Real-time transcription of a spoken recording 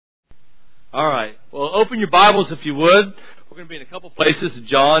All right. Well, open your Bibles if you would. We're going to be in a couple places.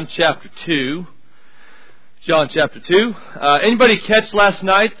 John chapter 2. John chapter 2. Anybody catch last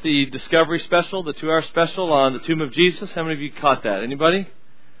night the Discovery special, the 2-hour special on the tomb of Jesus? How many of you caught that? Anybody?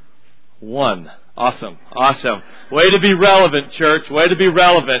 One. Awesome. Way to be relevant, church. Way to be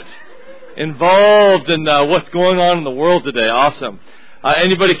relevant. Involved in what's going on in the world today. Awesome.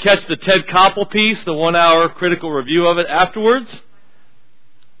 Anybody catch the Ted Koppel piece, the 1-hour critical review of it afterwards?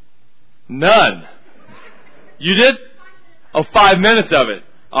 None. You did? 5 minutes of it.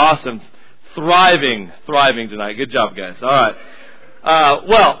 Awesome. Thriving tonight. Good job, guys. All right.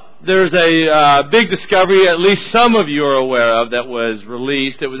 Well, there's a big discovery, at least some of you are aware of, that was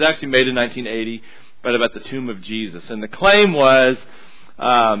released. It was actually made in 1980, but about the tomb of Jesus. And the claim was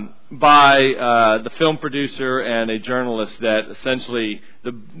by the film producer and a journalist that essentially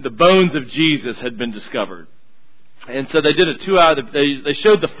the bones of Jesus had been discovered. And so they did a 2-hour, they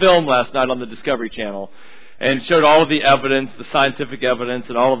showed the film last night on the Discovery Channel and showed all of the evidence, the scientific evidence,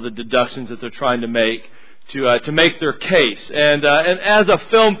 and all of the deductions that they're trying to make to make their case. And as a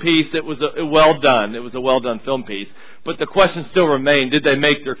film piece, it was well done. It was a well done film piece. But the question still remained, did they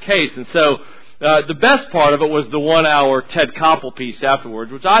make their case? And so the best part of it was the 1-hour Ted Koppel piece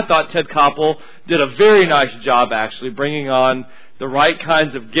afterwards, which I thought Ted Koppel did a very nice job, actually, bringing on the right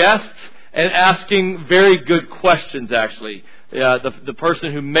kinds of guests and asking very good questions, actually. The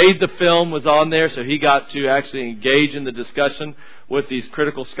person who made the film was on there, so he got to actually engage in the discussion with these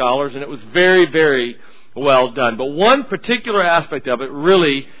critical scholars, and it was very, very well done. But one particular aspect of it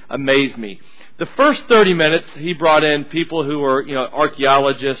really amazed me. The first 30 minutes, he brought in people who were,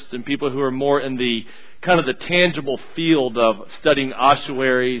 archaeologists and people who are more in the kind of the tangible field of studying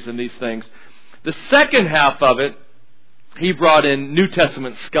ossuaries and these things. The second half of it, he brought in New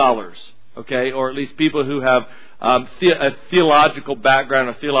Testament scholars, okay, or at least people who have a theological background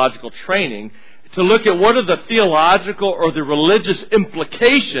or theological training to look at what are the theological or the religious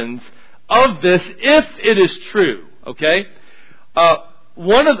implications of this if it is true, okay?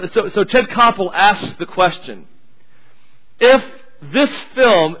 So Ted Koppel asks the question, if this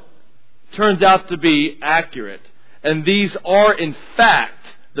film turns out to be accurate and these are in fact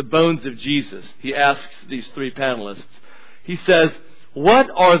the bones of Jesus, he asks these three panelists, he says, what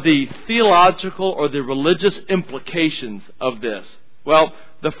are the theological or the religious implications of this? Well,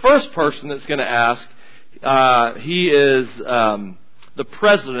 the first person that's going to ask, he is the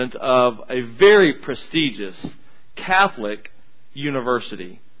president of a very prestigious Catholic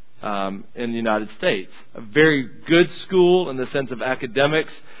university in the United States. A very good school in the sense of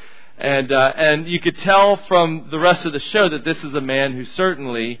academics. And you could tell from the rest of the show that this is a man who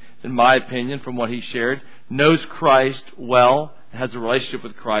certainly, in my opinion, from what he shared, knows Christ well, has a relationship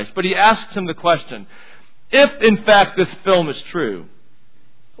with Christ. But he asks him the question, if in fact this film is true,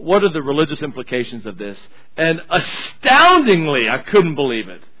 what are the religious implications of this? And astoundingly, I couldn't believe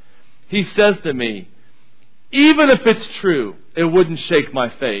it. He says to me, even if it's true, it wouldn't shake my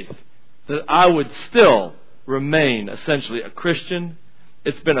faith that I would still remain essentially a Christian.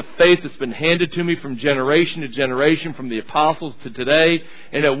 It's been a faith that's been handed to me from generation to generation, from the apostles to today,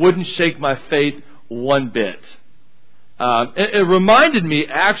 and it wouldn't shake my faith one bit. It reminded me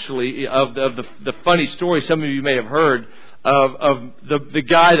actually of the funny story some of you may have heard of the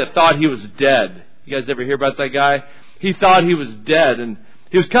guy that thought he was dead. You guys ever hear about that guy? He thought he was dead, and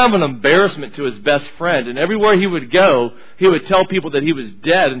he was kind of an embarrassment to his best friend. And everywhere he would go, he would tell people that he was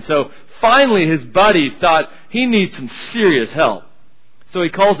dead. And so finally his buddy thought he needs some serious help. So he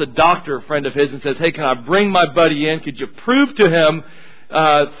calls a doctor, a friend of his, and says, hey, can I bring my buddy in? Could you prove to him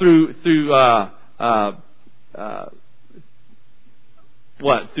through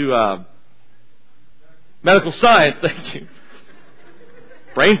medical science, thank you.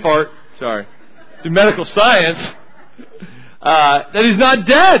 Brain fart, sorry. Through medical science, that he's not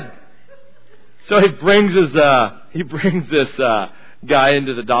dead. So he brings this guy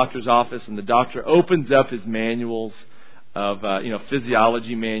into the doctor's office, and the doctor opens up his manuals of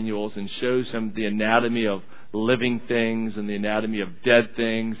physiology manuals and shows him the anatomy of living things and the anatomy of dead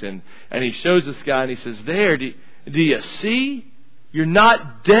things, and he shows this guy and he says, there, do you see? You're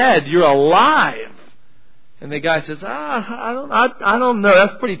not dead, you're alive. And the guy says, I don't know.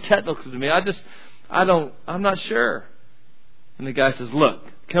 That's pretty technical to me. I'm not sure. And the guy says, look,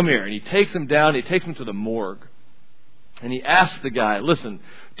 come here. And he takes him down. He takes him to the morgue. And he asks the guy, listen,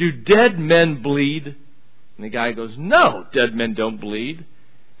 do dead men bleed? And the guy goes, no, dead men don't bleed.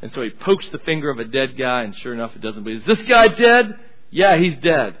 And so he pokes the finger of a dead guy, and sure enough, it doesn't bleed. Is this guy dead? Yeah, he's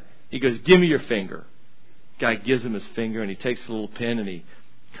dead. He goes, give me your finger. The guy gives him his finger, and he takes a little pin, and he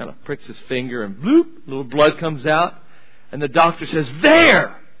kind of pricks his finger, and bloop, a little blood comes out. And the doctor says,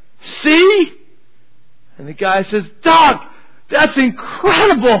 there! See? And the guy says, Doc, that's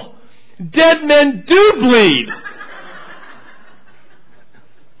incredible. Dead men do bleed.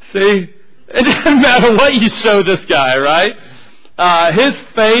 See? It doesn't matter what you show this guy, right? His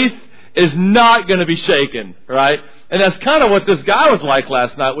faith is not going to be shaken, right? And that's kind of what this guy was like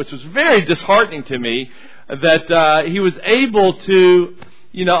last night, which was very disheartening to me, that he was able to,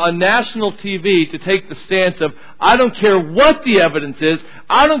 on national TV, to take the stance of, I don't care what the evidence is,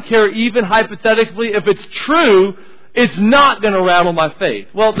 I don't care even hypothetically if it's true, it's not going to rattle my faith.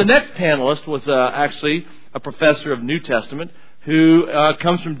 Well, the next panelist was actually a professor of New Testament who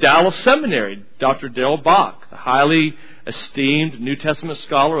comes from Dallas Seminary, Dr. Darrell Bach, a highly esteemed New Testament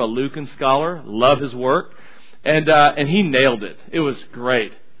scholar, a Lucan scholar. Love his work. And he nailed it. It was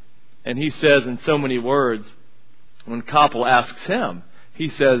great. And he says in so many words, when Koppel asks him, he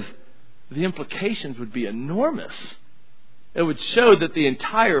says, the implications would be enormous. It would show that the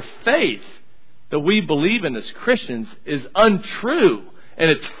entire faith that we believe in as Christians is untrue and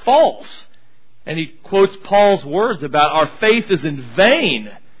it's false. And he quotes Paul's words about our faith is in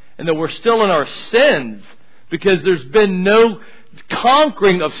vain and that we're still in our sins because there's been no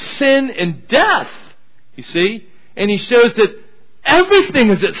conquering of sin and death. You see? And he shows that everything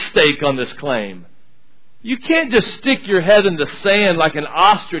is at stake on this claim. You can't just stick your head in the sand like an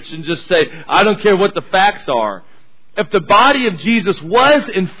ostrich and just say, I don't care what the facts are. If the body of Jesus was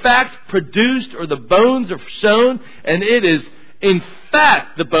in fact produced or the bones are shown and it is in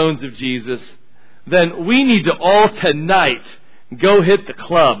fact the bones of Jesus, then we need to all tonight go hit the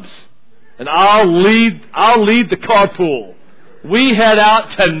clubs. And I'll lead the carpool. We head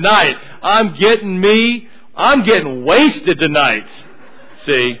out tonight. I'm getting wasted tonight.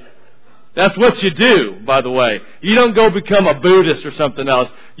 See? That's what you do, by the way. You don't go become a Buddhist or something else.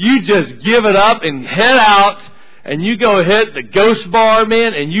 You just give it up and head out and you go hit the Ghost Bar,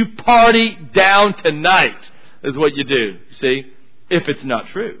 man, and you party down tonight is what you do. See? If it's not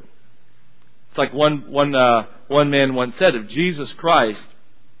true. It's like one man once said, if Jesus Christ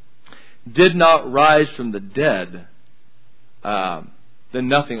did not rise from the dead, then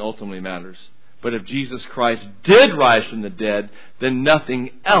nothing ultimately matters. But if Jesus Christ did rise from the dead, then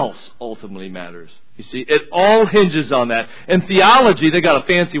nothing else ultimately matters. You see, it all hinges on that. In theology, they got a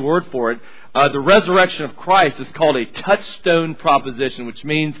fancy word for it. The resurrection of Christ is called a touchstone proposition, which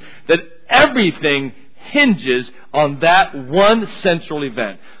means that everything hinges on that one central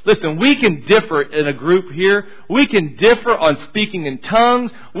event. Listen, we can differ in a group here. We can differ on speaking in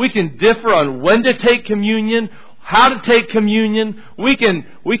tongues. We can differ on when to take communion, how to take communion. We can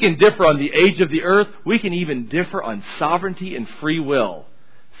differ on the age of the earth. We can even differ on sovereignty and free will.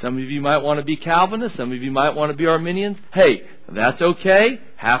 Some of you might want to be Calvinists. Some of you might want to be Arminians. Hey, that's okay.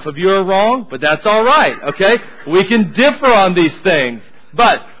 Half of you are wrong, but that's all right. Okay? We can differ on these things.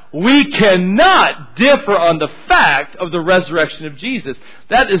 But we cannot differ on the fact of the resurrection of Jesus.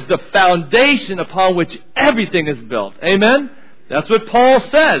 That is the foundation upon which everything is built. Amen? That's what Paul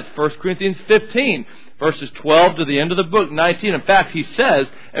says. 1 Corinthians 15. Verses 12 to the end of the book, 19. In fact, he says,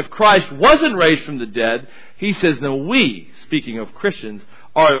 if Christ wasn't raised from the dead, he says, then we, speaking of Christians,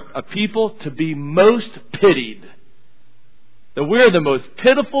 are a people to be most pitied. That we're the most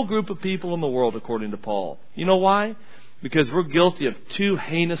pitiful group of people in the world, according to Paul. You know why? Because we're guilty of two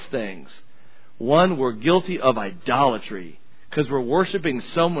heinous things. One, we're guilty of idolatry. Because we're worshiping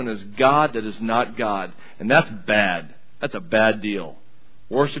someone as God that is not God. And that's bad. That's a bad deal.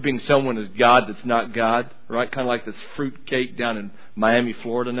 Worshiping someone as God that's not God, right? Kind of like this fruitcake down in Miami,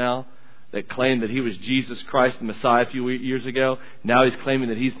 Florida now, that claimed that he was Jesus Christ, the Messiah, a few years ago. Now he's claiming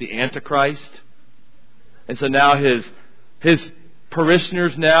that he's the Antichrist. And so now his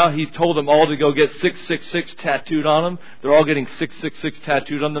parishioners now, he's told them all to go get 666 tattooed on them. They're all getting 666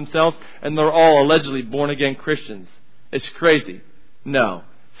 tattooed on themselves, and they're all allegedly born-again Christians. It's crazy. No.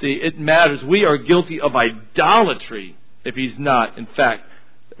 See, it matters. We are guilty of idolatry if he's not, in fact,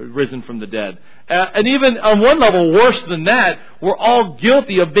 risen from the dead. And even on one level, worse than that, we're all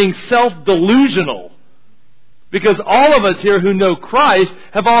guilty of being self-delusional. Because all of us here who know Christ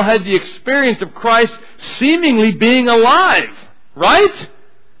have all had the experience of Christ seemingly being alive. Right?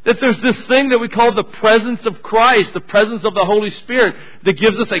 That there's this thing that we call the presence of Christ, the presence of the Holy Spirit, that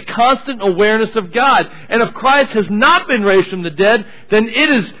gives us a constant awareness of God. And if Christ has not been raised from the dead, then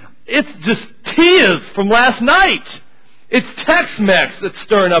it's just tears from last night. It's Tex-Mex that's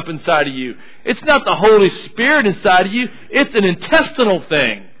stirring up inside of you. It's not the Holy Spirit inside of you. It's an intestinal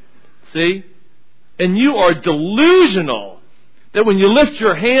thing. See? And you are delusional. That when you lift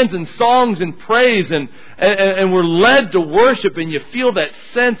your hands in songs and praise and we're led to worship and you feel that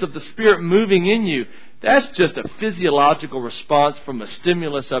sense of the Spirit moving in you, That's just a physiological response from a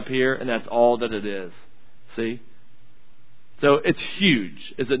stimulus up here, and that's all that it is. See? So it's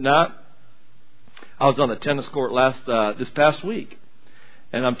huge, is it not? I was on the tennis court this past week,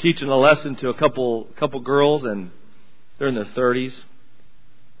 and I'm teaching a lesson to a couple girls, and they're in their 30s.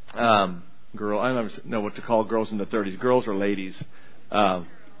 I never know what to call girls in their 30s. Girls or ladies?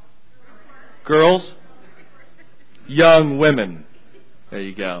 Girls? Young women. There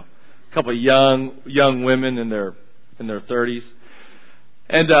you go. A couple of young women in their 30s,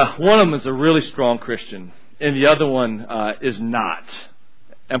 and one of them is a really strong Christian, and the other one is not.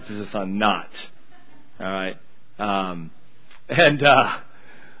 Emphasis on not. All right, and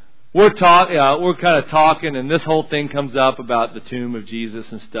we're kind of talking, and this whole thing comes up about the tomb of Jesus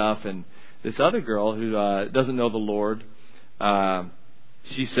and stuff, and this other girl who doesn't know the Lord,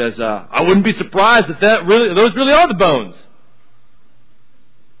 she says, "I wouldn't be surprised if those really are the bones."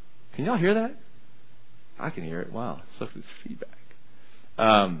 Can y'all hear that? I can hear it. Wow, so it's feedback.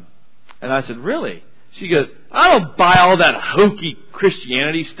 And I said, "Really?" She goes, "I don't buy all that hokey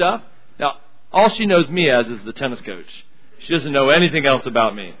Christianity stuff." Now, all she knows me as is the tennis coach. She doesn't know anything else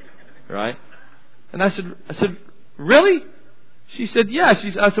about me, right? And I said, "Really?" She said, "Yeah." I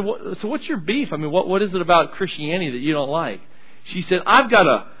said, "So what's your beef? I mean, what is it about Christianity that you don't like?" She said, "I've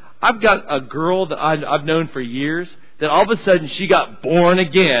got a girl that I've known for years that all of a sudden she got born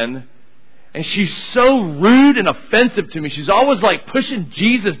again, and she's so rude and offensive to me. She's always like pushing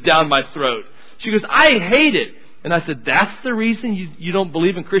Jesus down my throat." She goes, "I hate it." And I said, "That's the reason you don't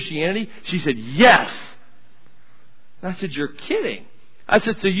believe in Christianity?" She said, "Yes." And I said, "You're kidding." I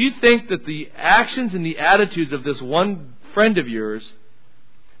said, "So you think that the actions and the attitudes of this one friend of yours,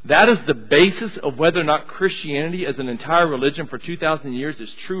 that is the basis of whether or not Christianity as an entire religion for 2,000 years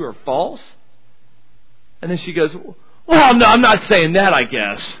is true or false?" And then she goes, "Well, no, I'm not saying that, I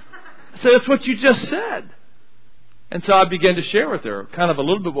guess." I said, "That's what you just said." And so I began to share with her kind of a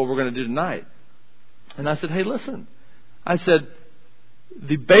little bit what we're going to do tonight. And I said, "Hey, listen." I said,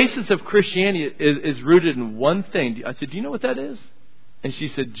 "The basis of Christianity is rooted in one thing." I said, "Do you know what that is?" And she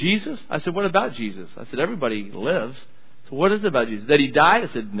said, "Jesus." I said, "What about Jesus?" I said, "Everybody lives. So what is it about Jesus? That he died?" I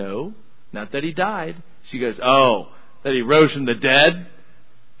said, "No, not that he died." She goes, "Oh, that he rose from the dead?"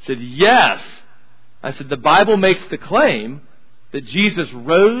 I said, "Yes." I said, "The Bible makes the claim that Jesus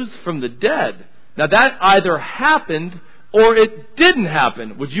rose from the dead. Now that either happened or it didn't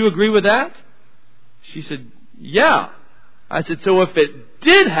happen. Would you agree with that?" She said, "Yeah." I said, "So if it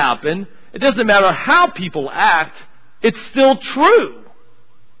did happen, it doesn't matter how people act, it's still true."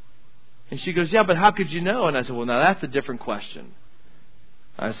 And she goes, "Yeah, but how could you know?" And I said, "Well, now that's a different question."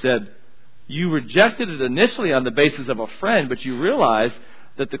 I said, "You rejected it initially on the basis of a friend, but you realize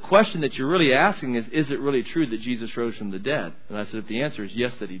that the question that you're really asking is it really true that Jesus rose from the dead?" And I said, "If the answer is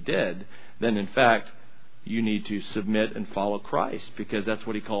yes, that he did, then in fact, you need to submit and follow Christ, because that's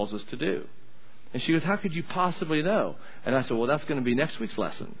what he calls us to do." And she goes, "How could you possibly know?" And I said, "Well, that's going to be next week's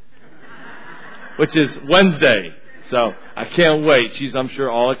lesson, which is Wednesday. So I can't wait." She's, I'm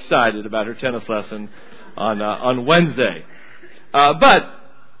sure, all excited about her tennis lesson on Wednesday. But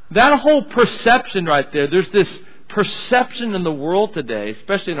that whole perception right there, there's this perception in the world today,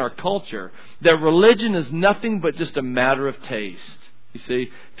 especially in our culture, that religion is nothing but just a matter of taste. You see,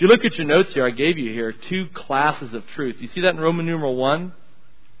 if you look at your notes here, I gave you here 2 classes of truth. You see that in Roman numeral 1?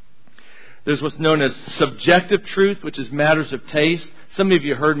 There's what's known as subjective truth, which is matters of taste. Some of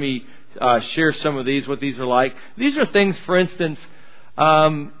you heard me share some of these, what these are like. These are things, for instance,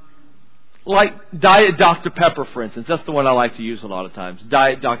 like Diet Dr. Pepper, for instance. That's the one I like to use a lot of times.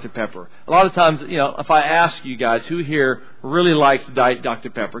 Diet Dr. Pepper. A lot of times, if I ask you guys who here really likes Diet Dr.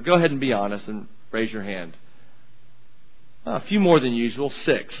 Pepper, go ahead and be honest and raise your hand. A few more than usual.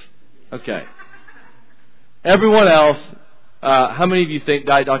 6. Okay. Everyone else, how many of you think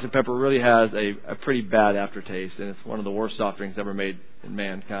Diet Dr. Pepper really has a pretty bad aftertaste, and it's one of the worst soft drinks ever made in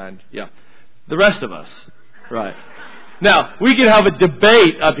mankind? Yeah. The rest of us. Right. Now, we could have a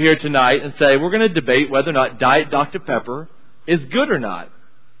debate up here tonight and say we're going to debate whether or not Diet Dr. Pepper is good or not.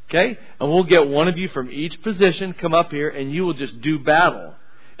 Okay? And we'll get one of you from each position, come up here, and you will just do battle.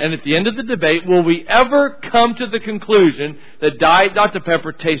 And at the end of the debate, will we ever come to the conclusion that Diet Dr.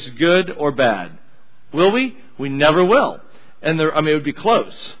 Pepper tastes good or bad? Will we? We never will. And it would be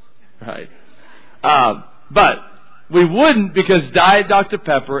close. Right? But we wouldn't, because Diet Dr.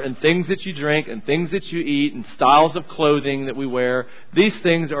 Pepper and things that you drink and things that you eat and styles of clothing that we wear, these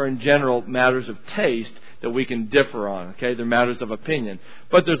things are in general matters of taste that we can differ on. Okay, they're matters of opinion.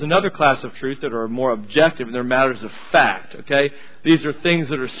 But there's another class of truth that are more objective, and they're matters of fact. Okay, these are things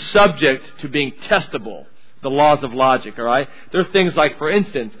that are subject to being testable, the laws of logic. All right, there are things like, for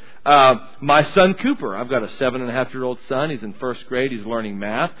instance, My son Cooper, I've got a 7.5-year-old son. He's in first grade. He's learning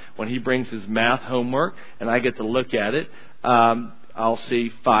math. When he brings his math homework and I get to look at it, I'll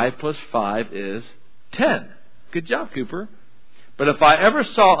see 5 plus 5 is 10. Good job, Cooper. But if I ever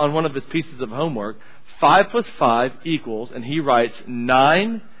saw on one of his pieces of homework, 5 plus 5 equals, and he writes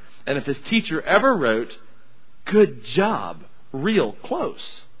 9, and if his teacher ever wrote, good job, real close,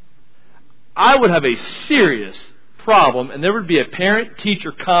 I would have a serious problem, and there would be a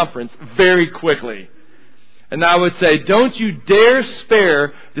parent-teacher conference very quickly. And I would say, don't you dare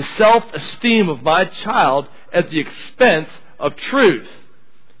spare the self-esteem of my child at the expense of truth.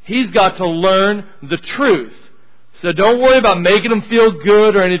 He's got to learn the truth. So don't worry about making him feel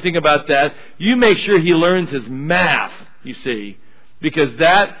good or anything about that. You make sure he learns his math, you see, because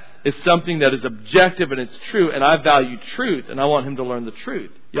that is something that is objective and it's true, and I value truth, and I want him to learn the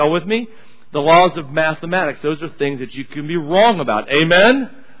truth. Y'all with me? The laws of mathematics, those are things that you can be wrong about. Amen?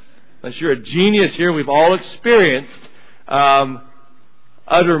 Unless you're a genius here, we've all experienced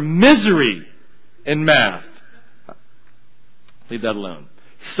utter misery in math. Leave that alone.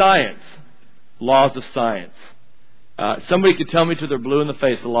 Science. Laws of science. Somebody could tell me till they're blue in the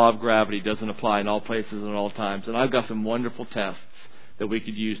face the law of gravity doesn't apply in all places and at all times. And I've got some wonderful tests that we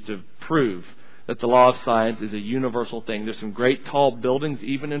could use to prove that the law of science is a universal thing. There's some great tall buildings,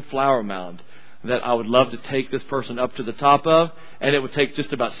 even in Flower Mound, that I would love to take this person up to the top of, and it would take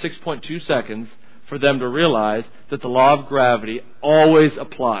just about 6.2 seconds for them to realize that the law of gravity always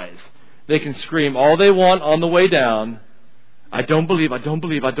applies. They can scream all they want on the way down, I don't believe, I don't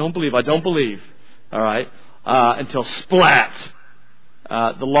believe, I don't believe, I don't believe. All right? Until splat.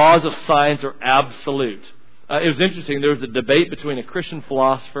 The laws of science are absolute. It was interesting. There was a debate between a Christian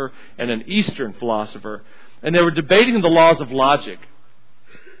philosopher and an Eastern philosopher, and they were debating the laws of logic.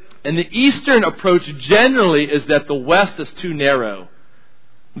 And the Eastern approach generally is that the West is too narrow,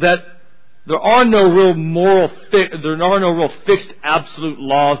 that there are no real fixed absolute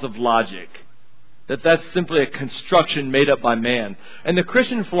laws of logic, that's simply a construction made up by man. And the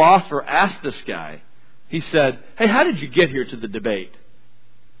Christian philosopher asked this guy. He said, "Hey, how did you get here to the debate?"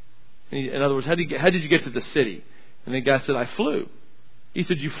 In other words, how did you get to the city? And the guy said, "I flew." He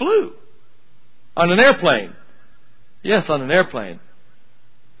said, "You flew? On an airplane?" "Yes, on an airplane."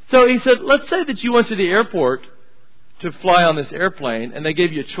 So he said, let's say that you went to the airport to fly on this airplane, and they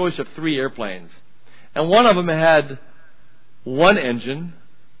gave you a choice of 3 airplanes. And one of them had one engine,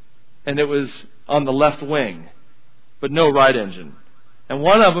 and it was on the left wing, but no right engine. And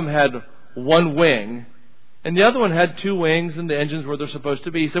one of them had one wing, and the other one had 2 wings, and the engines where they're supposed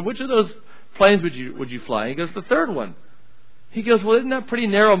to be. He said, which of those planes would you fly? He goes, the third one. He goes, well, isn't that pretty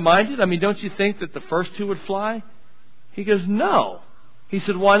narrow-minded? I mean, don't you think that the first 2 would fly? He goes, no. He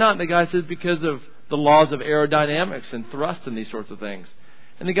said, why not? And the guy said, because of the laws of aerodynamics and thrust and these sorts of things.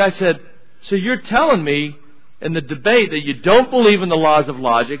 And the guy said, so you're telling me in the debate that you don't believe in the laws of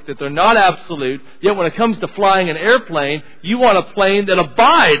logic, that they're not absolute, yet when it comes to flying an airplane, you want a plane that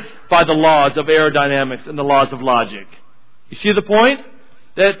abides by the laws of aerodynamics and the laws of logic. You see the point?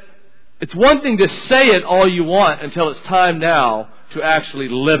 That it's one thing to say it all you want until it's time now to actually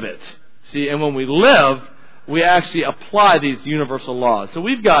live it. See, and when we live, we actually apply these universal laws. So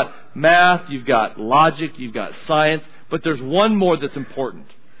we've got math, you've got logic, you've got science, but there's one more that's important,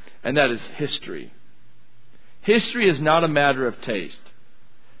 and that is history. History is not a matter of taste.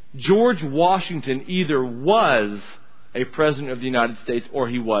 George Washington either was a president of the United States or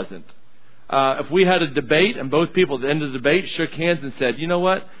he wasn't. If we had a debate and both people at the end of the debate shook hands and said, you know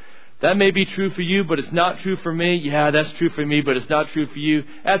what, that may be true for you, but it's not true for me. Yeah, that's true for me, but it's not true for you.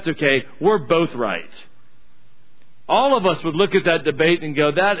 That's okay. We're both right. All of us would look at that debate and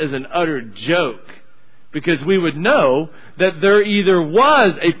go, that is an utter joke. Because we would know that there either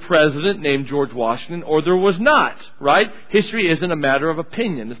was a president named George Washington or there was not, right? History isn't a matter of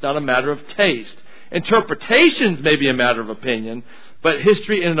opinion. It's not a matter of taste. Interpretations may be a matter of opinion, but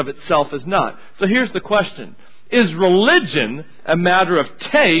history in and of itself is not. So here's the question. Is religion a matter of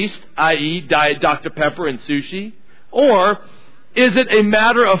taste, i.e. Diet Dr. Pepper and sushi? Or is it a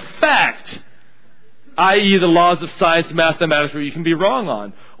matter of fact, i.e. the laws of science and mathematics where you can be wrong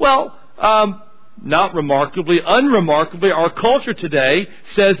on? Well, not remarkably, unremarkably, our culture today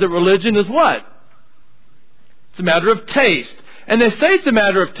says that religion is what? It's a matter of taste. And they say it's a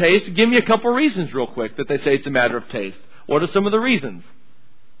matter of taste. Give me a couple reasons real quick that they say it's a matter of taste. What are some of the reasons?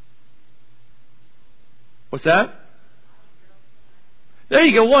 What's that? There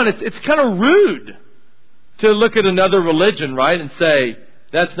you go. One, it's kind of rude to look at another religion, right, and say,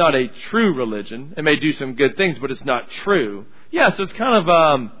 that's not a true religion. It may do some good things, but it's not true. Yeah, so it's kind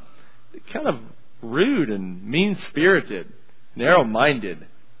of rude and mean-spirited, narrow-minded.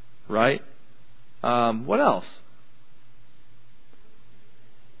 right? What else?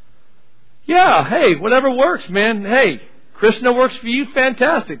 Yeah, hey, whatever works, man. Hey, Krishna works for you,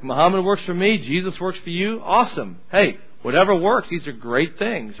 fantastic. Muhammad works for me, Jesus works for you, awesome. Hey, whatever works, these are great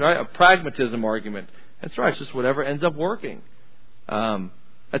things, right? A pragmatism argument. That's right, it's just whatever ends up working.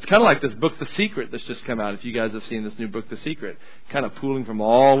 It's kind of like this book, The Secret, that's just come out. If you guys have seen this new book, The Secret, kind of pooling from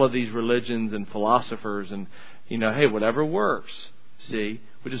all of these religions and philosophers and, hey, whatever works. See,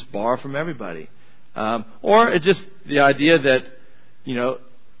 we just borrow from everybody. Or it's just the idea that,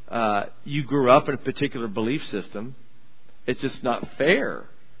 you grew up in a particular belief system. It's just not fair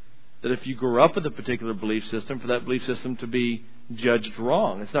that if you grew up with a particular belief system, for that belief system to be judged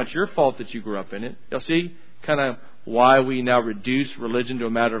wrong. It's not your fault that you grew up in it. You'll see kind of why we now reduce religion to a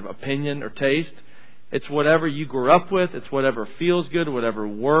matter of opinion or taste. It's whatever you grew up with. It's whatever feels good, whatever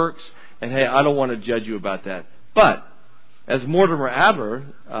works. And hey, I don't want to judge you about that. But as Mortimer Adler,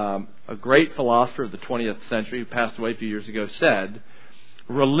 a great philosopher of the 20th century who passed away a few years ago, said,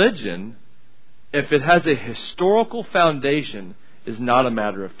 religion, if it has a historical foundation, is not a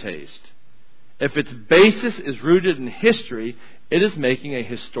matter of taste. If its basis is rooted in history, it is making a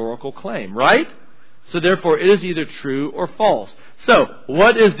historical claim, right? So therefore, it is either true or false. So,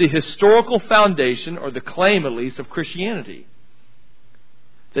 what is the historical foundation, or the claim at least, of Christianity?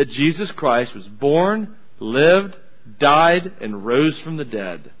 That Jesus Christ was born, lived, died, and rose from the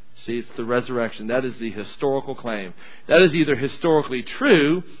dead. See, it's the resurrection. That is the historical claim. That is either historically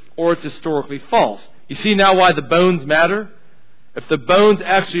true or it's historically false. You see now why the bones matter? If the bones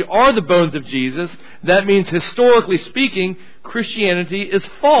actually are the bones of Jesus, that means historically speaking, Christianity is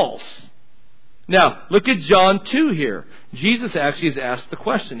false. Now, look at John 2 here. Jesus actually is asked the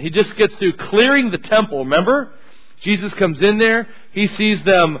question. He just gets through clearing the temple, remember? Jesus comes in there. He sees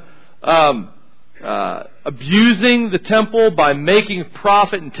them abusing the temple by making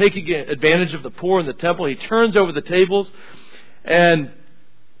profit and taking advantage of the poor in the temple. He turns over the tables. And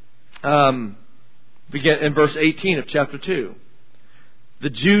begin in verse 18 of chapter 2. The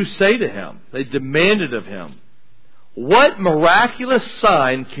Jews say to him, they demanded of him, what miraculous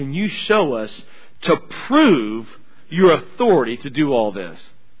sign can you show us to prove your authority to do all this?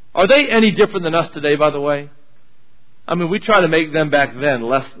 Are they any different than us today, by the way? I mean, we try to make them back then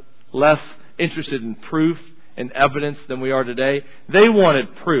less interested in proof and evidence than we are today. They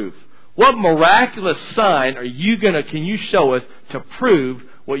wanted proof. What miraculous sign can you show us to prove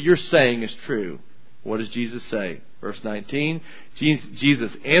what you're saying is true? What does Jesus say? Verse 19,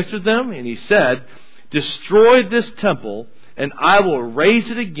 Jesus answered them and he said, destroy this temple and I will raise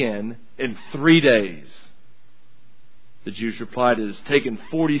it again in 3 days. The Jews replied, it has taken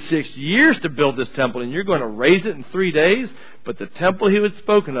 46 years to build this temple and you're going to raise it in 3 days? But the temple he had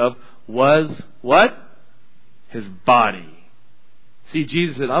spoken of was what? His body. See,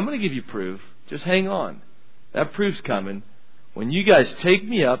 Jesus said, I'm going to give you proof. Just hang on. That proof's coming. When you guys take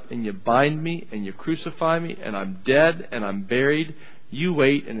me up and you bind me and you crucify me and I'm dead and I'm buried, you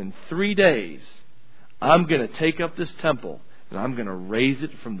wait and in 3 days I'm going to take up this temple and I'm going to raise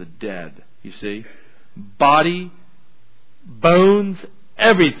it from the dead. You see? Body, bones,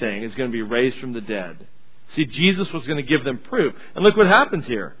 everything is going to be raised from the dead. See, Jesus was going to give them proof. And look what happens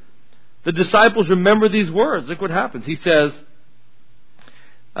here. The disciples remember these words. Look what happens. He says,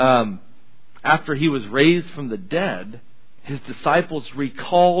 after he was raised from the dead, his disciples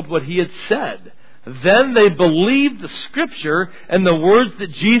recalled what he had said. Then they believed the Scripture and the words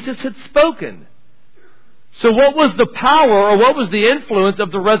that Jesus had spoken. So what was the power or what was the influence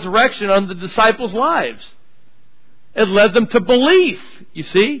of the resurrection on the disciples' lives? It led them to belief, you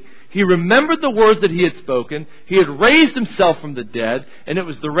see. He remembered the words that he had spoken. He had raised himself from the dead. And it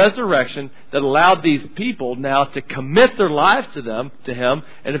was the resurrection that allowed these people now to commit their lives to him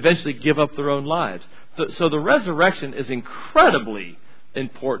and eventually give up their own lives. So the resurrection is incredibly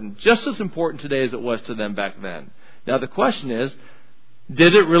important, just as important today as it was to them back then. Now the question is,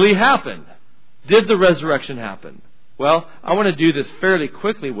 did it really happen? Did the resurrection happen? Well, I want to do this fairly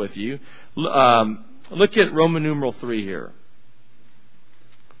quickly with you. Look at Roman numeral 3 here.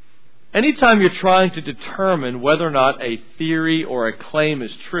 Anytime you're trying to determine whether or not a theory or a claim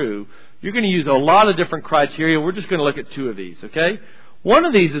is true, you're going to use a lot of different criteria. We're just going to look at 2 of these, okay? One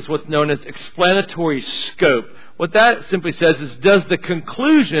of these is what's known as explanatory scope. What that simply says is, does the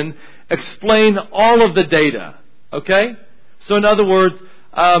conclusion explain all of the data? Okay? So in other words,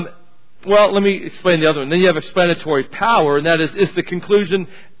 let me explain the other one. Then you have explanatory power, and that is the conclusion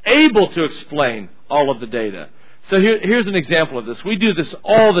able to explain all of the data? So here's an example of this. We do this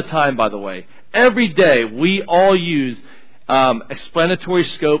all the time, by the way. Every day we all use explanatory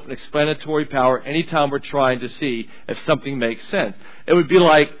scope and explanatory power anytime we're trying to see if something makes sense. It would be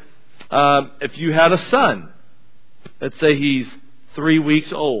like If you had a son, let's say he's 3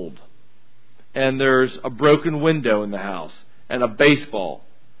 weeks old, and there's a broken window in the house, and a baseball,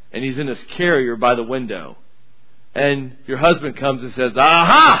 and he's in his carrier by the window, and your husband comes and says,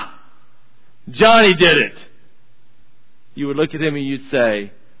 "Aha! Johnny did it." You would look at him and you'd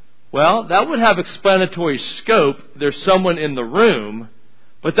say, well, that would have explanatory scope. There's someone in the room,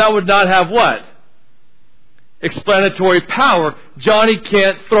 but that would not have what? Explanatory power. Johnny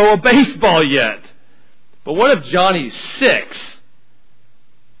can't throw a baseball yet. But what if Johnny's 6?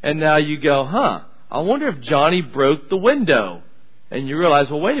 And now you go, I wonder if Johnny broke the window. And you realize,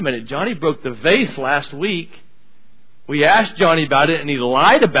 well, wait a minute, Johnny broke the vase last week. We asked Johnny about it and he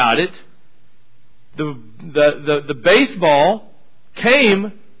lied about it. The baseball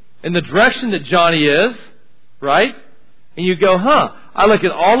came in the direction that Johnny is, right? And you go, I look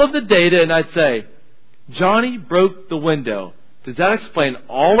at all of the data and I'd say, Johnny broke the window. Does that explain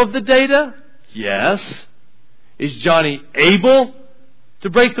all of the data? Yes. Is Johnny able to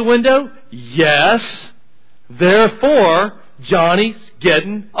break the window? Yes. Therefore, Johnny's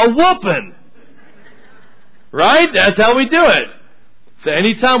getting a whooping. Right? That's how we do it. So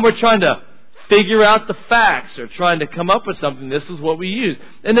anytime we're trying to figure out the facts or trying to come up with something, this is what we use.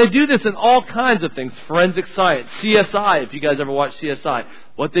 And they do this in all kinds of things. Forensic science, CSI, if you guys ever watch CSI.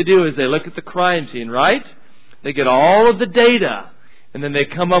 What they do is they look at the crime scene, right? They get all of the data, and then they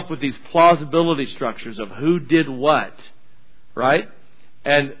come up with these plausibility structures of who did what, right?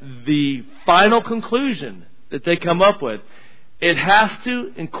 And the final conclusion that they come up with, it has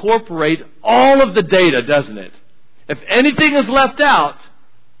to incorporate all of the data, doesn't it? If anything is left out,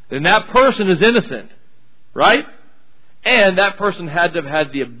 then that person is innocent, right? And that person had to have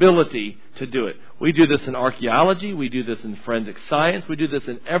had the ability to do it. We do this in archaeology. We do this in forensic science. We do this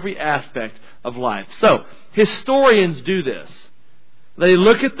in every aspect of life. So, historians do this. They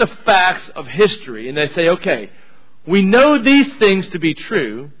look at the facts of history and they say, okay, we know these things to be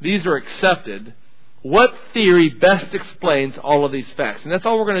true. These are accepted. What theory best explains all of these facts? And that's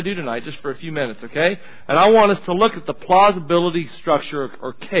all we're going to do tonight, just for a few minutes, okay? And I want us to look at the plausibility structure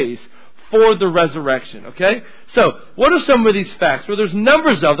or case for the resurrection, okay? So, what are some of these facts? Well, there's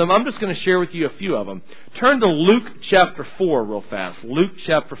numbers of them. I'm just going to share with you a few of them. Turn to Luke chapter 4 real fast. Luke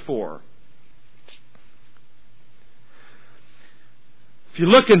chapter 4. If you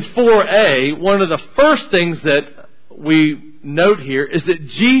look in 4a, one of the first things that we note here is that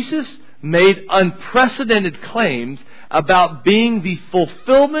Jesus made unprecedented claims about being the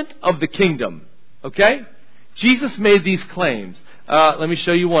fulfillment of the kingdom. Okay? Jesus made these claims. Let me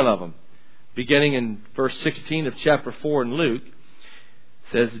show you one of them. Beginning in verse 16 of chapter 4 in Luke,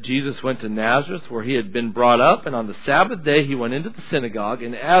 it says that Jesus went to Nazareth where he had been brought up, and on the Sabbath day he went into the synagogue,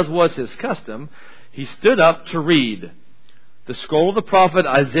 and as was his custom, he stood up to read. The scroll of the prophet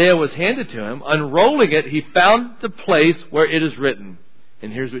Isaiah was handed to him. Unrolling it, he found the place where it is written.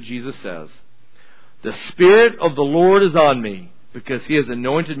 And here's what Jesus says. The Spirit of the Lord is on me, because He has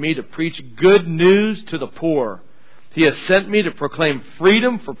anointed me to preach good news to the poor. He has sent me to proclaim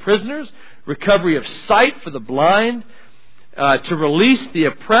freedom for prisoners, recovery of sight for the blind, to release the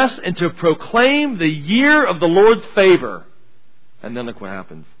oppressed, and to proclaim the year of the Lord's favor. And then look what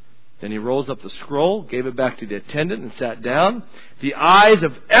happens. Then he rolls up the scroll, gave it back to the attendant, and sat down. The eyes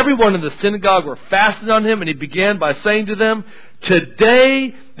of everyone in the synagogue were fastened on him, and he began by saying to them,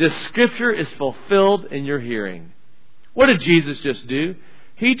 today this scripture is fulfilled in your hearing. What did Jesus just do?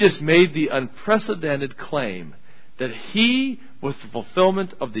 He just made the unprecedented claim that He was the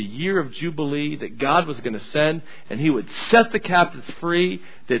fulfillment of the year of Jubilee that God was going to send, and He would set the captives free,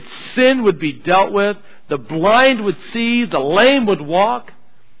 that sin would be dealt with, the blind would see, the lame would walk.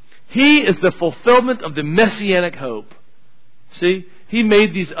 He is the fulfillment of the messianic hope. See, He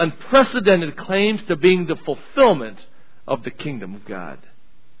made these unprecedented claims to being the fulfillment of the kingdom of God.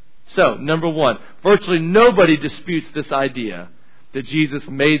 So, number one, virtually nobody disputes this idea that Jesus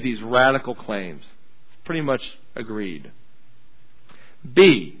made these radical claims. It's pretty much agreed.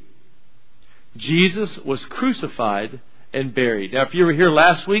 B, Jesus was crucified and buried. Now, if you were here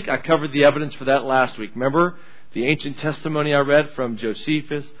last week, I covered the evidence for that last week. Remember the ancient testimony I read from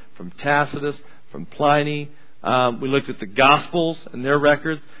Josephus, from Tacitus, from Pliny. We looked at the Gospels and their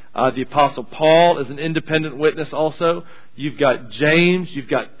records. The Apostle Paul is an independent witness also. You've got James, you've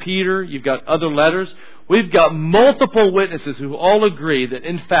got Peter, you've got other letters. We've got multiple witnesses who all agree that,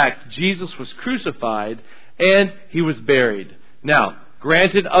 in fact, Jesus was crucified and He was buried. Now,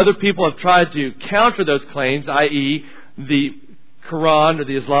 granted, other people have tried to counter those claims, i.e., the Quran or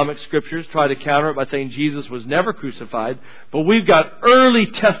the Islamic scriptures try to counter it by saying Jesus was never crucified. But we've got early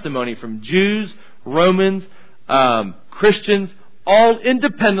testimony from Jews, Romans, Christians, all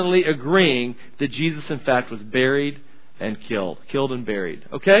independently agreeing that Jesus, in fact, was buried and killed. Killed and buried.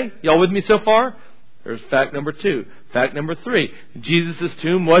 Okay? Y'all with me so far? There's fact number 2. Fact number 3. Jesus'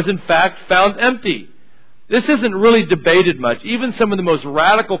 tomb was, in fact, found empty. This isn't really debated much. Even some of the most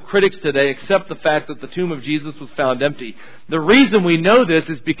radical critics today accept the fact that the tomb of Jesus was found empty. The reason we know this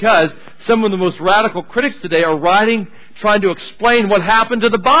is because some of the most radical critics today are writing, trying to explain what happened to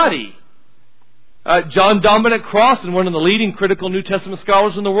the body. John Dominic Crossan, one of the leading critical New Testament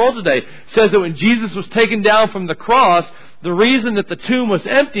scholars in the world today, says that when Jesus was taken down from the cross, the reason that the tomb was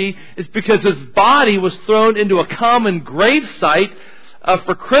empty is because his body was thrown into a common grave site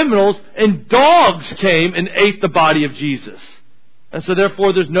for criminals, and dogs came and ate the body of Jesus. And so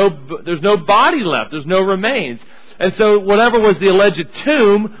therefore there's no body left, there's no remains. And so whatever was the alleged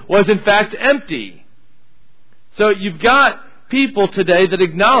tomb was in fact empty. So you've got people today that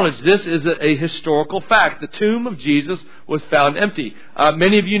acknowledge this is a historical fact. The tomb of Jesus was found empty.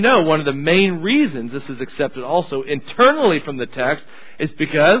 Many of you know one of the main reasons this is accepted also internally from the text is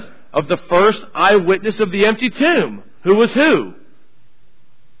because of the first eyewitness of the empty tomb. Who was who?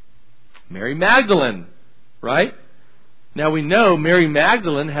 Mary Magdalene, right? Now we know Mary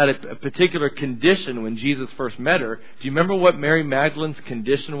Magdalene had a particular condition when Jesus first met her. Do you remember what Mary Magdalene's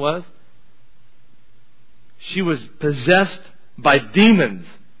condition was? She was possessed by demons.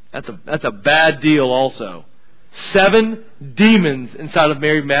 That's a bad deal also. 7 demons inside of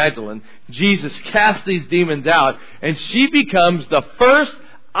Mary Magdalene. Jesus cast these demons out, and she becomes the first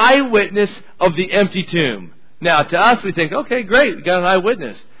eyewitness of the empty tomb. Now, to us, we think, okay, great, we got an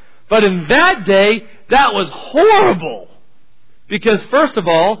eyewitness. But in that day, that was horrible. Because first of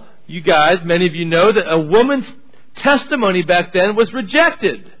all, you guys, many of you know that a woman's testimony back then was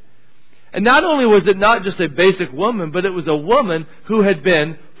rejected. And not only was it not just a basic woman, but it was a woman who had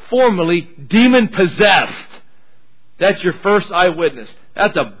been formerly demon-possessed. That's your first eyewitness.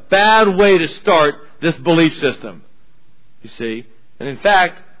 That's a bad way to start this belief system. You see? And in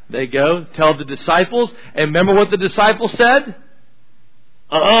fact, they go, tell the disciples, and remember what the disciples said?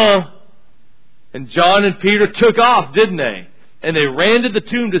 And John and Peter took off, didn't they? And they ran to the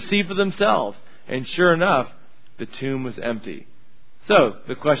tomb to see for themselves. And sure enough, the tomb was empty. So,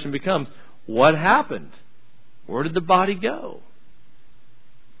 the question becomes, what happened? Where did the body go?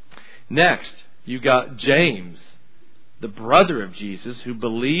 Next, you got James, the brother of Jesus, who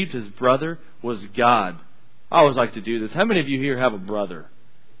believed his brother was God. I always like to do this. How many of you here have a brother?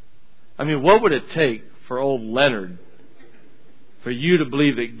 I mean, what would it take for old Leonard for you to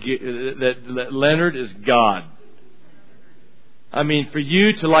believe that Leonard is God? I mean, for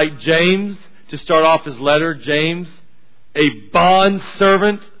you to, like James, to start off his letter, James, a bond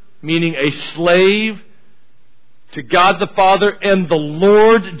servant, meaning a slave to God the Father and the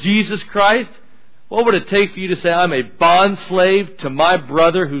Lord Jesus Christ. What would it take for you to say, I'm a bond slave to my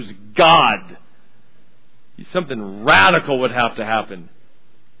brother who's God? Something radical would have to happen.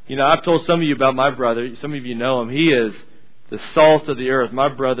 You know, I've told some of you about my brother. Some of you know him. He is the salt of the earth. My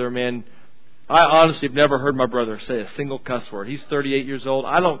brother, man, I honestly have never heard my brother say a single cuss word. He's 38 years old.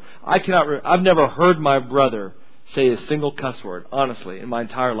 I've never heard my brother say a single cuss word, honestly, in my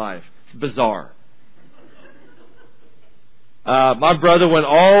entire life. It's bizarre. My brother went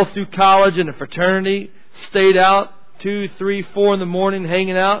all through college in a fraternity, stayed out 2, 3, 4 in the morning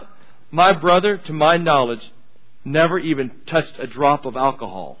hanging out. My brother, to my knowledge, never even touched a drop of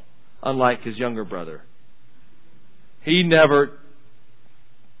alcohol, unlike his younger brother. He didn't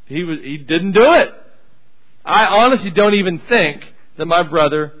do it. I honestly don't even think that my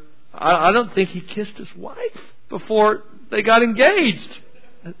brother, I don't think he kissed his wife before they got engaged.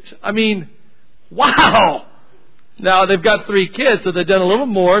 I mean, wow. Now they've got 3 kids, so they've done a little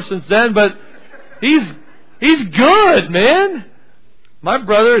more since then, but he's good, man. My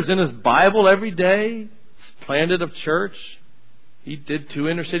brother is in his Bible every day. He's planted a church. He did 2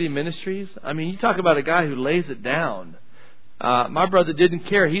 inner city ministries. I mean, you talk about a guy who lays it down. My brother didn't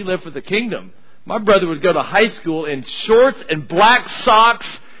care. He lived for the kingdom. My brother would go to high school in shorts and black socks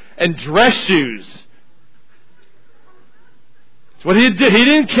and dress shoes. That's what he did. He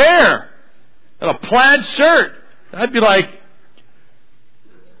didn't care. And a plaid shirt. I'd be like,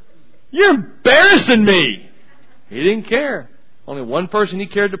 you're embarrassing me. He didn't care. Only one person he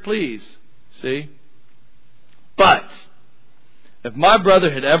cared to please. See? But if my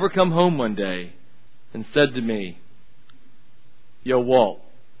brother had ever come home one day and said to me, yo, Walt,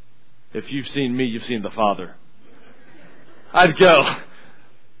 if you've seen me, you've seen the Father. I'd go,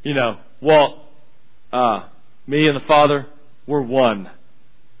 Walt, me and the Father, we're one.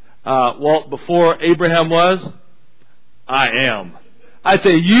 Walt, before Abraham was, I am. I'd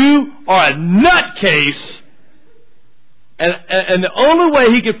say, you are a nutcase, And the only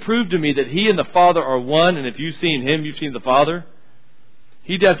way he could prove to me that he and the Father are one, and if you've seen him, you've seen the Father,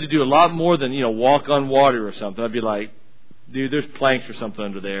 he'd have to do a lot more than, walk on water or something. I'd be like, dude, there's planks or something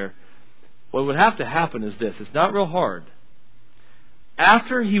under there. What would have to happen is this. It's not real hard.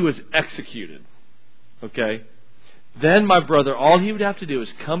 After he was executed, okay, then my brother, all he would have to do is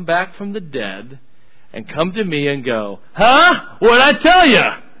come back from the dead and come to me and go, huh? What'd I tell you?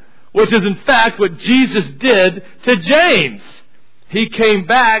 Which is in fact what Jesus did to James. He came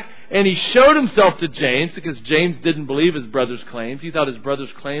back and he showed himself to James because James didn't believe his brother's claims. He thought his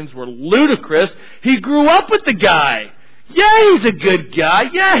brother's claims were ludicrous. He grew up with the guy. Yeah, he's a good guy.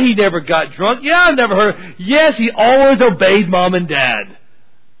 Yeah, he never got drunk. Yeah, I never heard. Yes, he always obeyed mom and dad.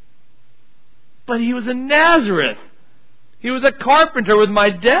 But he was in Nazareth. He was a carpenter with my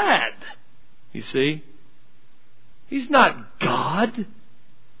dad. You see? He's not God.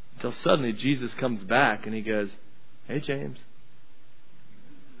 Until suddenly Jesus comes back and he goes, hey, James.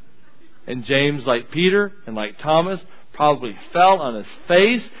 And James, like Peter and like Thomas, probably fell on his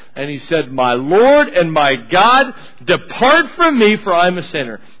face and he said, my Lord and my God, depart from me, for I'm a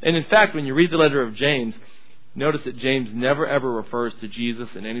sinner. And in fact, when you read the letter of James, notice that James never ever refers to Jesus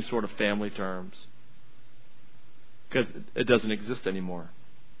in any sort of family terms. Because it doesn't exist anymore.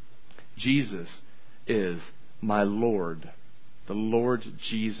 Jesus is my Lord. The Lord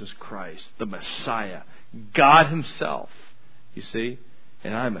Jesus Christ, the Messiah, God Himself. You see?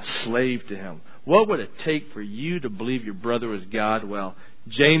 And I'm a slave to Him. What would it take for you to believe your brother was God? Well,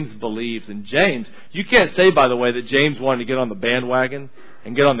 James believes. And James, you can't say, by the way, that James wanted to get on the bandwagon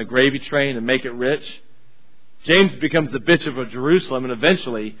and get on the gravy train and make it rich. James becomes the Bishop of Jerusalem and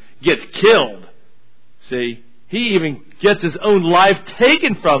eventually gets killed. See? He even gets his own life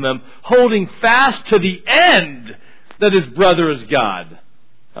taken from him, holding fast to the end that his brother is God.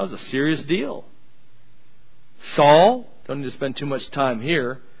 That was a serious deal. Saul, don't need to spend too much time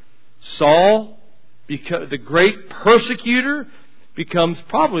here. Saul, the great persecutor, becomes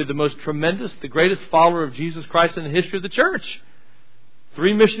probably the most tremendous, the greatest follower of Jesus Christ in the history of the church.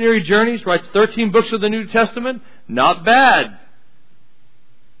 3 missionary journeys, writes 13 books of the New Testament. Not bad.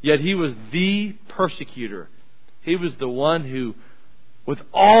 Yet he was the persecutor. He was the one who, with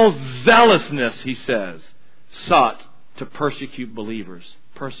all zealousness, he says, sought to persecute believers,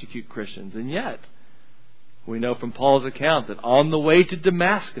 persecute Christians. And yet, we know from Paul's account that on the way to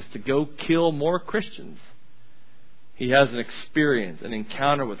Damascus to go kill more Christians, he has an experience, an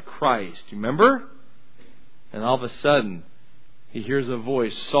encounter with Christ. You remember? And all of a sudden, he hears a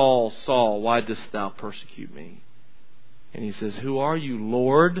voice, Saul, Saul, why dost thou persecute me? And he says, who are you,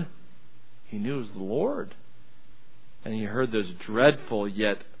 Lord? He knew it was the Lord. And he heard those dreadful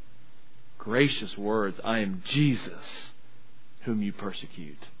yet gracious words, I am Jesus, whom you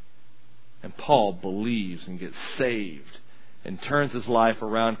persecute. And Paul believes and gets saved and turns his life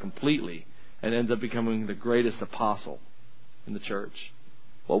around completely and ends up becoming the greatest apostle in the church.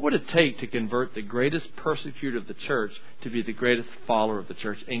 What would it take to convert the greatest persecutor of the church to be the greatest follower of the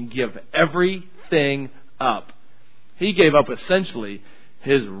church and give everything up? He gave up essentially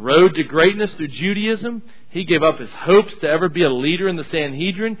his road to greatness through Judaism. He gave up his hopes to ever be a leader in the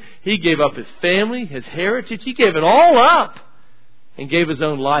Sanhedrin. He gave up his family, his heritage. He gave it all up and gave his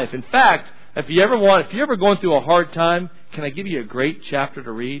own life. In fact, if you're ever going through a hard time, can I give you a great chapter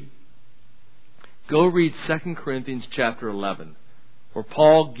to read? Go read 2 Corinthians chapter 11, where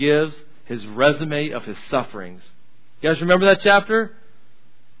Paul gives his resume of his sufferings. You guys remember that chapter?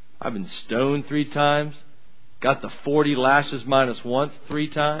 I've been stoned 3 times. Got the 40 lashes minus once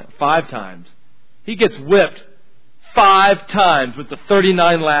 5 times. He gets whipped 5 times with the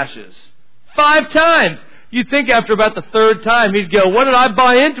 39 lashes. 5 times! You'd think after about the 3rd time he'd go, what did I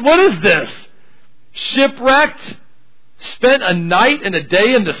buy into? What is this? Shipwrecked? Spent a night and a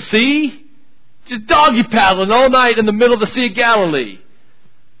day in the sea? Just doggy paddling all night in the middle of the Sea of Galilee.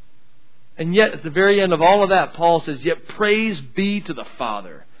 And yet at the very end of all of that, Paul says, yet praise be to the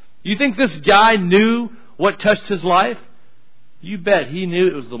Father. You think this guy knew what touched his life? You bet he knew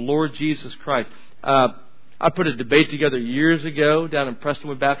it was the Lord Jesus Christ. I put a debate together years ago down in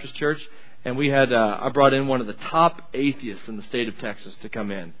Prestonwood Baptist Church, and we had I brought in one of the top atheists in the state of Texas to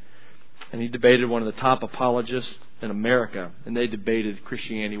come in. And he debated one of the top apologists in America, and they debated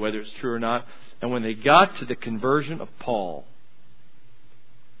Christianity, whether it's true or not. And when they got to the conversion of Paul,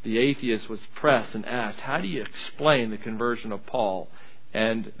 the atheist was pressed and asked, how do you explain the conversion of Paul?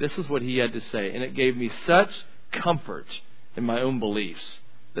 And this is what he had to say. And it gave me such comfort in my own beliefs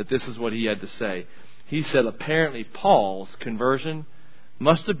that this is what he had to say. He said apparently Paul's conversion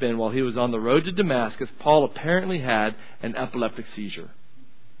must have been while he was on the road to Damascus. Paul apparently had an epileptic seizure.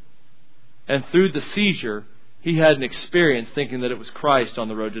 And through the seizure, he had an experience thinking that it was Christ on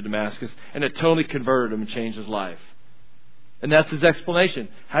the road to Damascus, and it totally converted him and changed his life. And that's his explanation.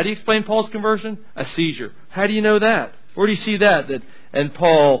 How do you explain Paul's conversion? A seizure. How do you know that? Where do you see that? And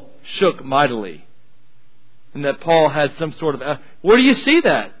Paul shook mightily. And that Paul had some sort of... where do you see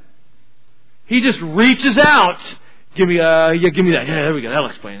that? He just reaches out. Give me that. Yeah, there we go. That'll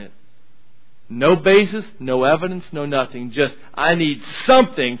explain it. No basis, no evidence, no nothing. Just, I need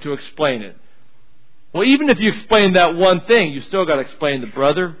something to explain it. Well, even if you explain that one thing, you still got to explain the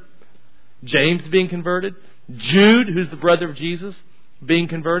brother, James, being converted. Jude, who's the brother of Jesus, being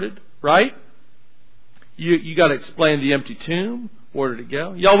converted. Right? You got to explain the empty tomb. Where did it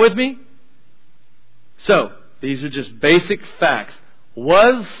go? Y'all with me? So, these are just basic facts.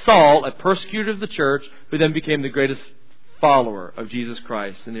 Was Saul a persecutor of the church who then became the greatest follower of Jesus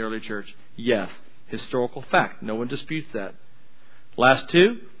Christ in the early church? Yes. Historical fact. No one disputes that. Last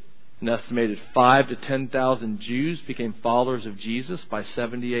two. An estimated 5,000 to 10,000 Jews became followers of Jesus by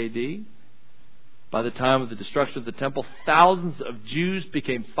 70 A.D. By the time of the destruction of the temple, thousands of Jews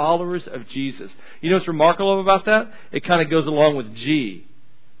became followers of Jesus. You know what's remarkable about that? It kind of goes along with G.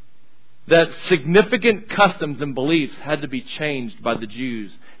 That significant customs and beliefs had to be changed by the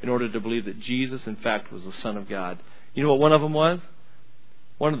Jews in order to believe that Jesus, in fact, was the Son of God. You know what one of them was?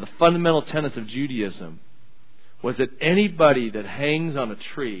 One of the fundamental tenets of Judaism was that anybody that hangs on a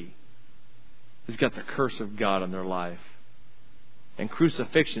tree has got the curse of God on their life. And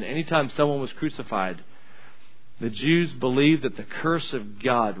crucifixion, anytime someone was crucified, the Jews believed that the curse of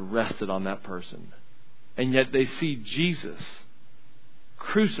God rested on that person. And yet they see Jesus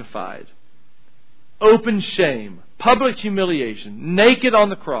crucified, open shame, public humiliation, naked on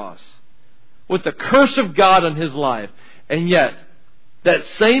the cross, with the curse of God on his life. And yet, that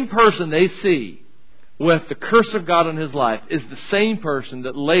same person they see with the curse of God on his life is the same person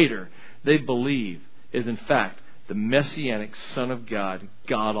that later they believe is in fact the Messianic Son of God,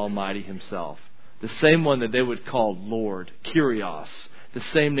 God Almighty himself. The same one that they would call Lord, Kyrios, the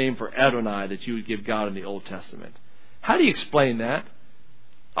same name for Adonai that you would give God in the Old Testament. How do you explain that?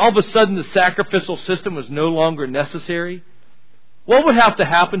 All of a sudden the sacrificial system was no longer necessary. What would have to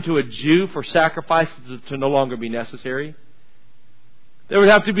happen to a Jew for sacrifices to no longer be necessary? There would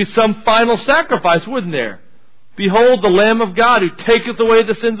have to be some final sacrifice, wouldn't there? Behold the Lamb of God who taketh away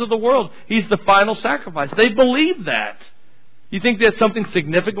the sins of the world. He's the final sacrifice. They believe that. You think that something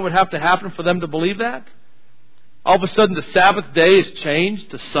significant would have to happen for them to believe that? All of a sudden the Sabbath day is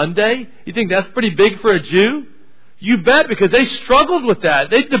changed to Sunday? You think that's pretty big for a Jew? You bet, because they struggled with that.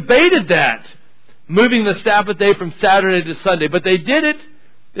 They debated that. Moving the Sabbath day from Saturday to Sunday. But they did it.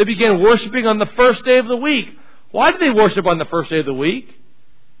 They began worshiping on the first day of the week. Why did they worship on the first day of the week?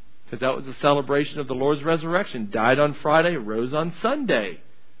 Because that was the celebration of the Lord's resurrection. Died on Friday, rose on Sunday.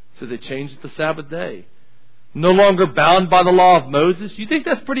 So they changed the Sabbath day. No longer bound by the law of Moses. You think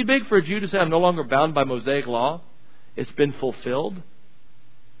that's pretty big for a Jew to say, I'm no longer bound by Mosaic law? It's been fulfilled.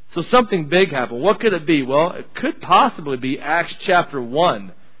 So something big happened. What could it be? Well, it could possibly be Acts chapter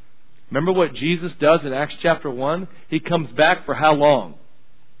 1. Remember what Jesus does in Acts chapter 1? He comes back for how long?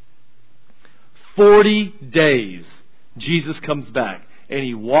 40 days. Jesus comes back. And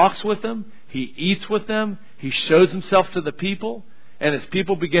he walks with them. He eats with them. He shows himself to the people. And as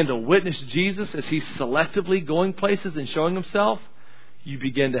people begin to witness Jesus, as he's selectively going places and showing himself, you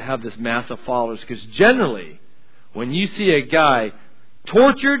begin to have this mass of followers. Because generally, when you see a guy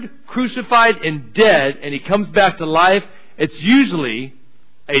tortured, crucified, and dead, and he comes back to life, it's usually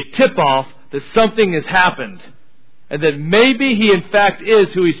a tip-off that something has happened. And that maybe he in fact is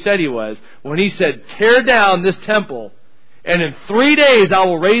who he said he was. When he said, tear down this temple, and in 3 days I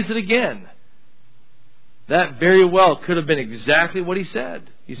will raise it again. That very well could have been exactly what he said,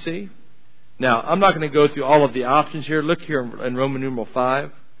 you see. Now, I'm not going to go through all of the options here. Look here in Roman numeral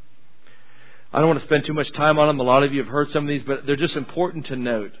 5. I don't want to spend too much time on them. A lot of you have heard some of these, but they're just important to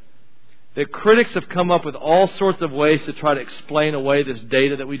note. That critics have come up with all sorts of ways to try to explain away this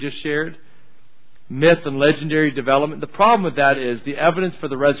data that we just shared. Myth and legendary development. The problem with that is the evidence for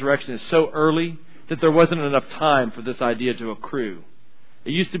the resurrection is so early that there wasn't enough time for this idea to accrue.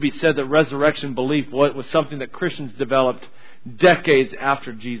 It used to be said that resurrection belief was something that Christians developed decades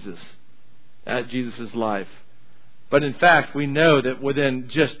after Jesus, at Jesus' life. But in fact, we know that within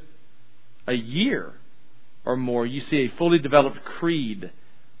just a year or more, you see a fully developed creed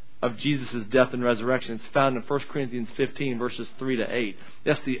of Jesus' death and resurrection. It's found in 1 Corinthians 15, verses 3 to 8.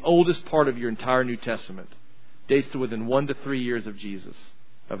 That's the oldest part of your entire New Testament. Dates to within 1 to 3 years of Jesus,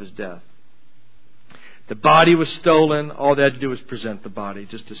 of his death. The body was stolen. All they had to do was present the body,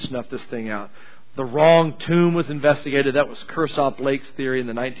 just to snuff this thing out. The wrong tomb was investigated. That was Kershaw Blake's theory in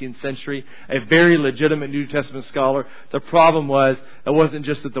the 19th century, a very legitimate New Testament scholar. The problem was, it wasn't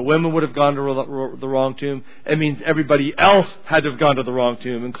just that the women would have gone to the wrong tomb. It means everybody else had to have gone to the wrong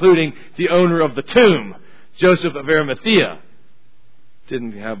tomb, including the owner of the tomb, Joseph of Arimathea.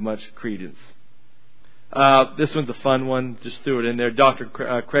 Didn't have much credence. This one's a fun one. Just threw it in there. Dr.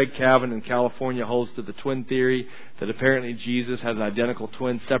 Craig Cavan in California holds to the twin theory that apparently Jesus had an identical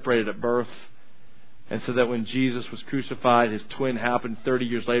twin separated at birth. And so that when Jesus was crucified, his twin happened 30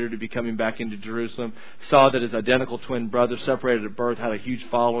 years later to be coming back into Jerusalem, saw that his identical twin brother separated at birth had a huge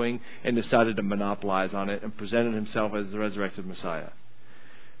following, and decided to monopolize on it and presented himself as the resurrected Messiah.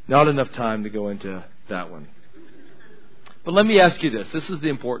 Not enough time to go into that one. But let me ask you this. This is the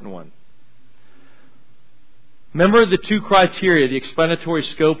important one. Remember the two criteria, the explanatory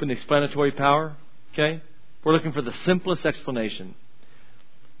scope and the explanatory power? Okay? We're looking for the simplest explanation.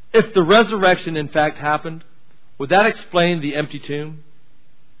 If the resurrection in fact happened, would that explain the empty tomb?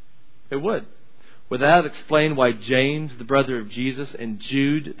 It would. Would that explain why James, the brother of Jesus, and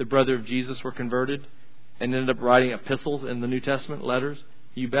Jude, the brother of Jesus, were converted and ended up writing epistles in the New Testament, letters?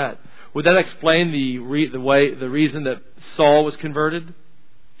 You bet. Would that explain the reason that Saul was converted?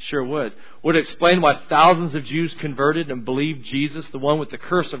 Sure would. Would it explain why thousands of Jews converted and believed Jesus, the one with the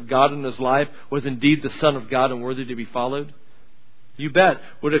curse of God in his life, was indeed the Son of God and worthy to be followed? You bet.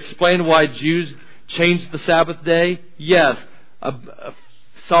 Would it explain why Jews changed the Sabbath day? Yes.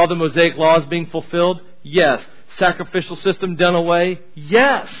 Saw the Mosaic laws being fulfilled? Yes. Sacrificial system done away?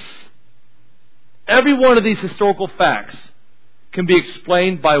 Yes. Every one of these historical facts can be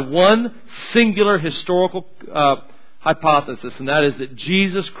explained by one singular historical hypothesis, and that is that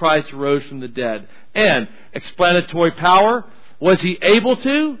Jesus Christ rose from the dead. And explanatory power, was he able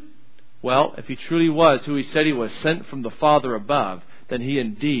to? Well, if he truly was who he said he was, sent from the Father above, then he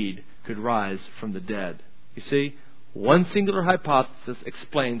indeed could rise from the dead. You see, one singular hypothesis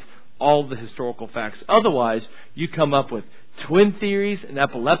explains all the historical facts. Otherwise, you come up with twin theories and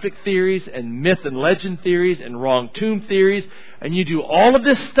epileptic theories and myth and legend theories and wrong tomb theories, and you do all of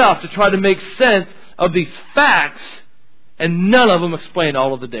this stuff to try to make sense of these facts, and none of them explain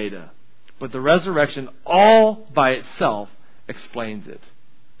all of the data. But the resurrection all by itself explains it.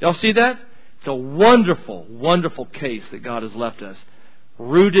 Y'all see that? It's a wonderful, wonderful case that God has left us,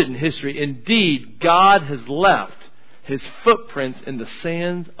 rooted in history. Indeed, God has left His footprints in the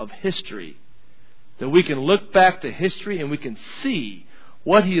sands of history, that we can look back to history and we can see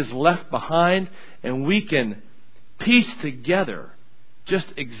what He has left behind, and we can piece together just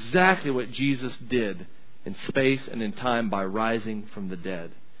exactly what Jesus did in space and in time by rising from the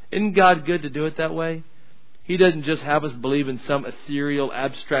dead. Isn't God good to do it that way? He doesn't just have us believe in some ethereal,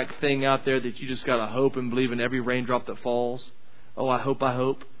 abstract thing out there that you just got to hope and believe in every raindrop that falls. Oh, I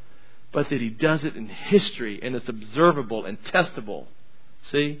hope. But that He does it in history, and it's observable and testable.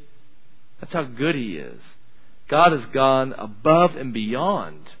 See? That's how good He is. God has gone above and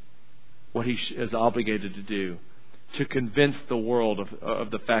beyond what He is obligated to do to convince the world of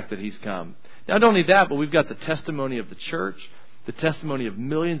the fact that He's come. Not only that, but we've got the testimony of the church, the testimony of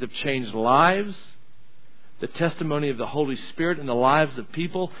millions of changed lives, the testimony of the Holy Spirit in the lives of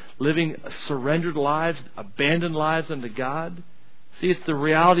people living surrendered lives, abandoned lives unto God. See, it's the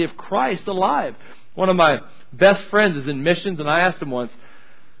reality of Christ alive. One of my best friends is in missions, and I asked him once,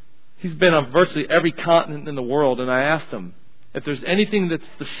 he's been on virtually every continent in the world, and I asked him if there's anything that's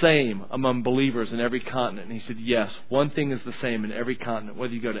the same among believers in every continent. And he said, yes, one thing is the same in every continent.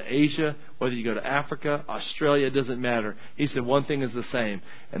 Whether you go to Asia, whether you go to Africa, Australia, it doesn't matter. He said one thing is the same,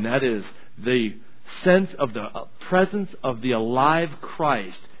 and that is the sense of the presence of the alive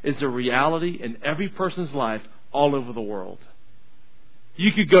Christ is a reality in every person's life all over the world.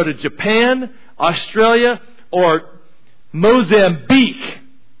 You could go to Japan, Australia, or Mozambique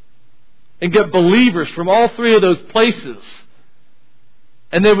and get believers from all three of those places.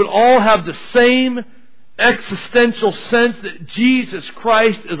 And they would all have the same existential sense that Jesus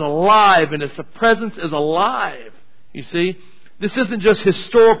Christ is alive and His presence is alive. You see, this isn't just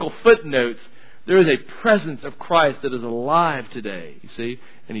historical footnotes. There is a presence of Christ that is alive today, you see,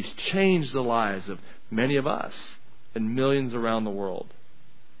 and He's changed the lives of many of us and millions around the world.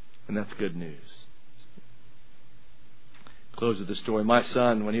 And that's good news. Close with the story. My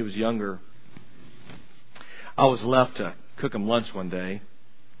son, when he was younger, I was left to cook him lunch one day.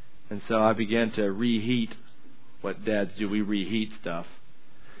 And so I began to reheat what dads do. We reheat stuff.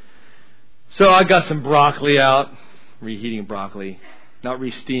 So I got some broccoli out, reheating broccoli. Not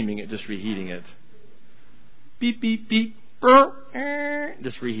re-steaming it, just reheating it. Beep, beep, beep.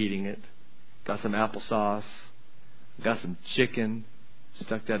 Just reheating it. Got some applesauce. Got some chicken.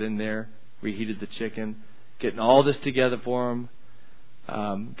 Stuck that in there. reheated the chicken, getting all this together for him.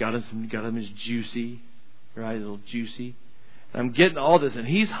 Got him his juicy, right? His little juicy. And I'm getting all this, and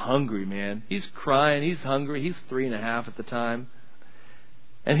he's hungry, man. He's crying. He's hungry. He's 3.5 at the time.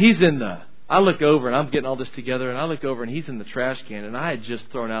 And I look over, and I'm getting all this together, and I look over, and he's in the trash can, and I had just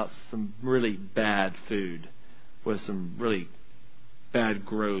thrown out some really bad food with some really bad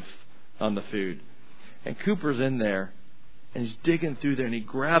growth on the food. And Cooper's in there, and he's digging through there, and he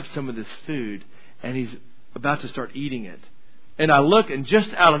grabs some of this food, and he's about to start eating it. And I look, and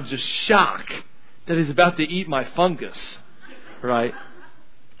just out of just shock that he's about to eat my fungus, right?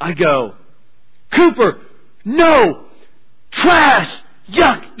 I go, Cooper, no! Trash!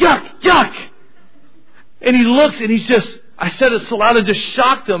 Yuck, yuck, yuck! And he looks, and I said it so loud and just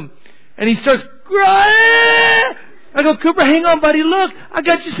shocked him. And he starts crying. I go, Cooper, hang on, buddy. Look, I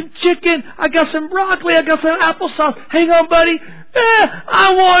got you some chicken. I got some broccoli. I got some applesauce. Hang on, buddy.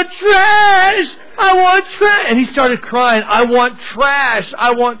 I want trash. I want trash. And he started crying. I want trash.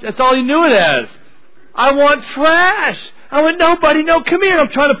 That's all he knew it as. I want trash. I went, no, buddy, no, come here. I'm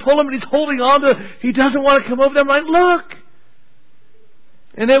trying to pull him, and he's holding on to it. He doesn't want to come over there. I'm like, look.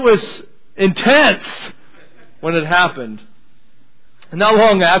 And it was intense when it happened. And not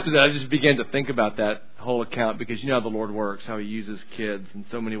long after that, I just began to think about that whole account, because you know how the Lord works, how He uses kids in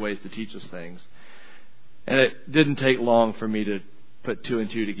so many ways to teach us things. And it didn't take long for me to put 2 and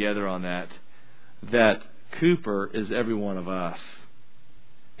 2 together on that Cooper is every one of us.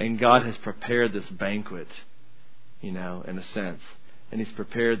 And God has prepared this banquet, in a sense. And He's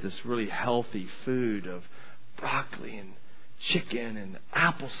prepared this really healthy food of broccoli and chicken and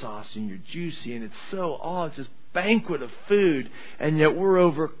applesauce, and you're juicy, and it's this banquet of food, and yet we're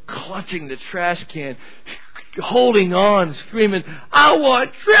over clutching the trash can, holding on, screaming, I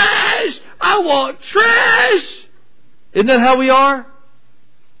want trash! I want trash! Isn't that how we are?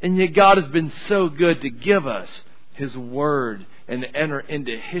 And yet God has been so good to give us His Word and to enter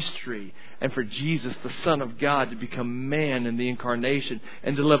into history, and for Jesus, the Son of God, to become man in the incarnation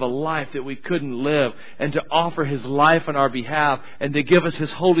and to live a life that we couldn't live, and to offer His life on our behalf, and to give us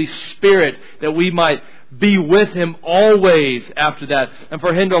His Holy Spirit that we might be with Him always after that, and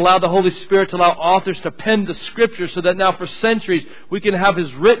for Him to allow the Holy Spirit to allow authors to pen the Scriptures so that now for centuries we can have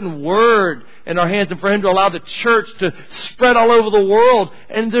His written Word in our hands, and for Him to allow the church to spread all over the world.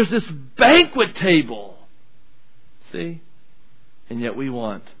 And there's this banquet table. See? And yet we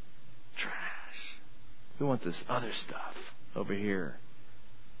want trash. We want this other stuff over here.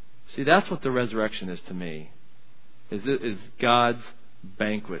 See, that's what the resurrection is to me. Is God's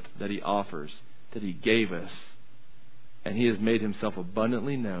banquet that He offers, that He gave us. And He has made Himself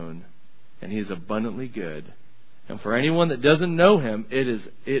abundantly known, and He is abundantly good. And for anyone that doesn't know Him, it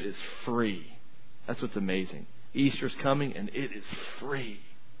is free. That's what's amazing. Easter's coming, and it is free.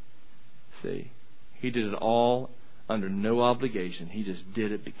 See, He did it all under no obligation. He just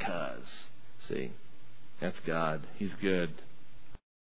did it because. See, that's God. He's good.